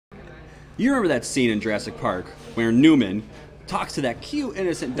You remember that scene in Jurassic Park where Newman talks to that cute,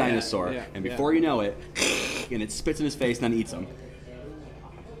 innocent dinosaur, and before you know it, and it spits in his face and then eats him.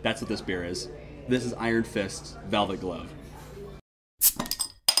 That's what this beer is. This is Iron Fist Velvet Glove.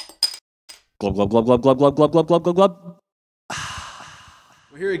 Glub, glub, glub, glub, glub, glub, glub, glub, glub, glub, glub.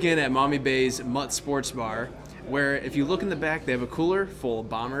 We're here again at Mommy Bay's Mutt Sports Bar, where if you look in the back, they have a cooler full of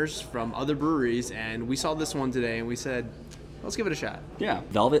bombers from other breweries, and we saw this one today, and we said, let's give it a shot. Yeah,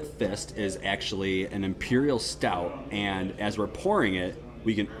 Velvet Fist is actually an imperial stout, and as we're pouring it,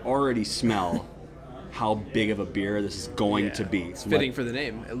 we can already smell how big of a beer this is going to be. It's fitting for the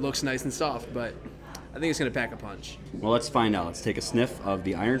name. It looks nice and soft, but I think it's going to pack a punch. Well, let's find out. Let's take a sniff of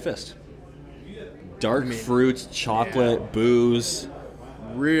the Iron Fist. Dark fruits, chocolate, booze.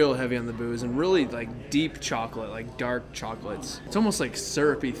 Real heavy on the booze, and really like deep chocolate, like dark chocolates. It's almost like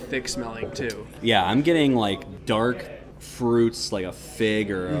syrupy, thick smelling too. Yeah, I'm getting like dark fruits, like a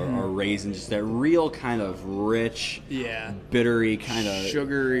fig or a raisin, just that real kind of rich, bittery kind of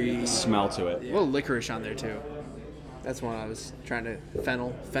sugary smell to it. A little licorice on there too. That's one I was trying to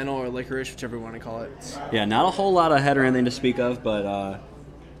fennel or licorice, whichever you want to call it. Yeah, not a whole lot of head or anything to speak of, but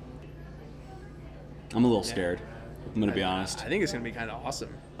I'm a little scared. I'm going to be honest. I think it's going to be kind of awesome.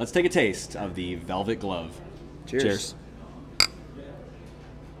 Let's take a taste of the Velvet Glove. Cheers.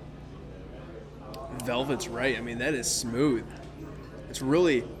 Velvet's right. I mean, that is smooth. It's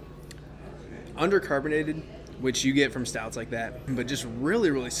really undercarbonated, which you get from stouts like that, but just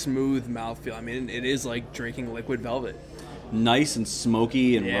really, really smooth mouthfeel. I mean, it is like drinking liquid velvet. Nice and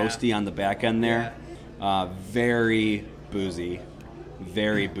smoky and roasty on the back end there. Very boozy.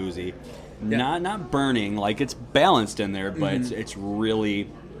 Very boozy. Not burning, like it's balanced in there, but it's really,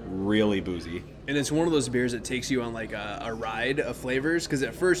 really boozy. And it's one of those beers that takes you on like a ride of flavors, because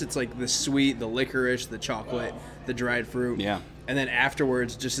at first it's like the sweet, the licorice, the chocolate, the dried fruit. Yeah. And then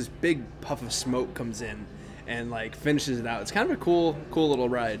afterwards, just this big puff of smoke comes in and like finishes it out. It's kind of a cool little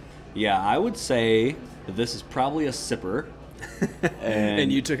ride. Yeah, I would say that this is probably a sipper.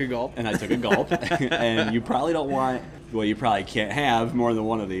 And you took a gulp. And I took a gulp. And you probably don't want... Well, you probably can't have more than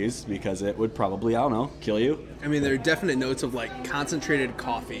one of these because it would probably, I don't know, kill you. I mean, there are definite notes of like concentrated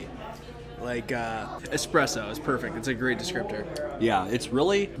coffee. Like espresso is perfect. It's a great descriptor. Yeah, it's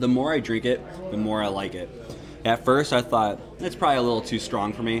really, the more I drink it, the more I like it. At first, I thought, it's probably a little too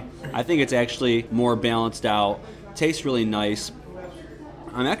strong for me. I think it's actually more balanced out. Tastes really nice.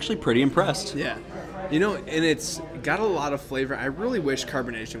 I'm actually pretty impressed. Yeah. You know, and it's got a lot of flavor. I really wish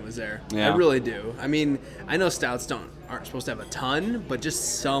carbonation was there. Yeah. I really do. I mean, I know stouts aren't supposed to have a ton, but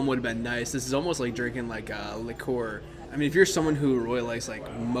just some would have been nice. This is almost like drinking like a liqueur. I mean, if you're someone who really likes like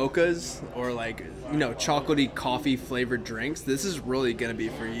mochas or like, you know, chocolatey coffee flavored drinks, this is really going to be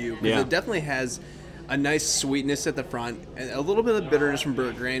for you. Because it definitely has a nice sweetness at the front, and a little bit of bitterness from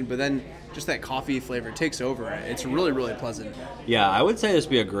burnt grain, but then just that coffee flavor takes over. It's really, really pleasant. Yeah, I would say this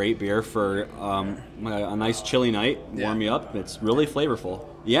would be a great beer for a nice chilly night. Warm you up. It's really flavorful.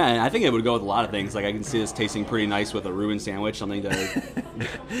 Yeah, and I think it would go with a lot of things. Like I can see this tasting pretty nice with a Reuben sandwich, something to...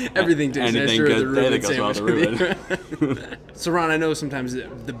 Everything tastes nicer with the Reuben sandwich. Reuben. So Ron, I know sometimes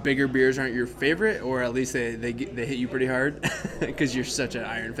the bigger beers aren't your favorite, or at least they hit you pretty hard because you're such an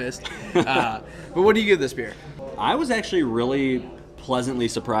Iron Fist. But what do you give this beer? I was actually really pleasantly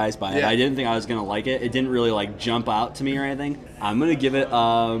surprised by it. I didn't think I was going to like it. It didn't really like jump out to me or anything. I'm going to give it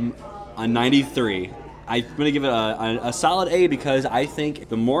a 93. I'm going to give it a solid A because I think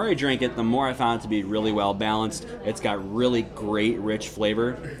the more I drank it, the more I found it to be really well balanced. It's got really great, rich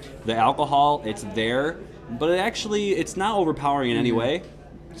flavor. The alcohol, it's there, but it's not overpowering in any way.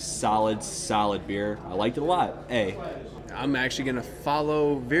 Solid beer. I liked it a lot. A. I'm actually going to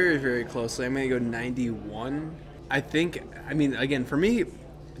follow very, very closely. I'm going to go 91. I mean, again, for me,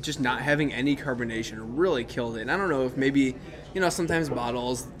 just not having any carbonation really killed it. And I don't know if maybe, you know, sometimes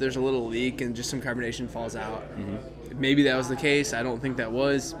bottles, there's a little leak and just some carbonation falls out. Maybe that was the case. I don't think that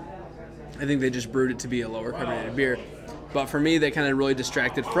was. I think they just brewed it to be a lower carbonated beer. But for me, they kind of really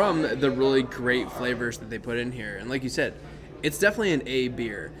distracted from the really great flavors that they put in here. And like you said, it's definitely an A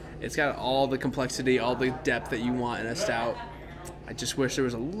beer. It's got all the complexity, all the depth that you want in a stout. I just wish there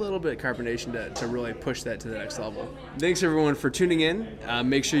was a little bit of carbonation to really push that to the next level. Thanks everyone for tuning in.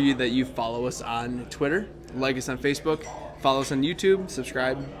 Make sure that you follow us on Twitter, like us on Facebook, follow us on YouTube,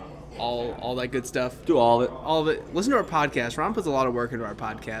 subscribe, all that good stuff. Do all of it. All of it. Listen to our podcast. Ron puts a lot of work into our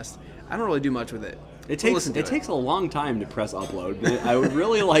podcast. I don't really do much with it. It takes a long time to press upload. I would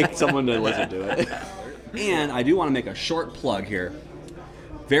really like someone to listen to it. And I do want to make a short plug here.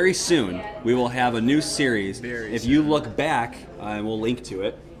 Very soon, we will have a new series. If you look back, and we'll link to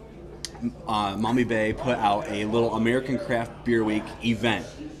it, Mommy Bay put out a little American Craft Beer Week event.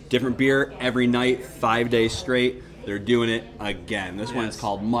 Different beer every night, 5 days straight. They're doing it again. This one's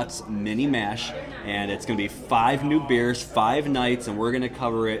called Mutt's Mini Mash, and it's going to be 5 new beers, 5 nights, and we're going to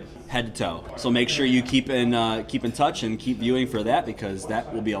cover it head to toe. So make sure you keep in touch and keep viewing for that, because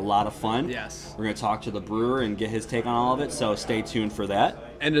that will be a lot of fun. Yes. We're going to talk to the brewer and get his take on all of it, so stay tuned for that.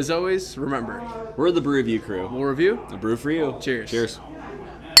 And as always, remember, we're the Brew Review crew. We'll review. A brew for you. Cheers. Cheers.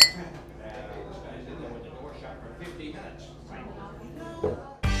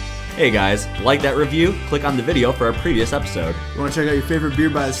 Hey guys, like that review? Click on the video for our previous episode. You want to check out your favorite beer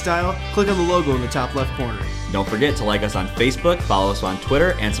by the style? Click on the logo in the top left corner. Don't forget to like us on Facebook, follow us on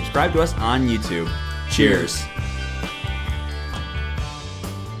Twitter, and subscribe to us on YouTube. Cheers.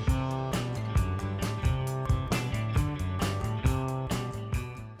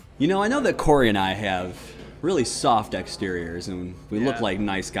 You know, I know that Corey and I have really soft exteriors and we look like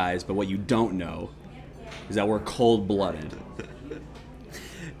nice guys, but what you don't know is that we're cold-blooded.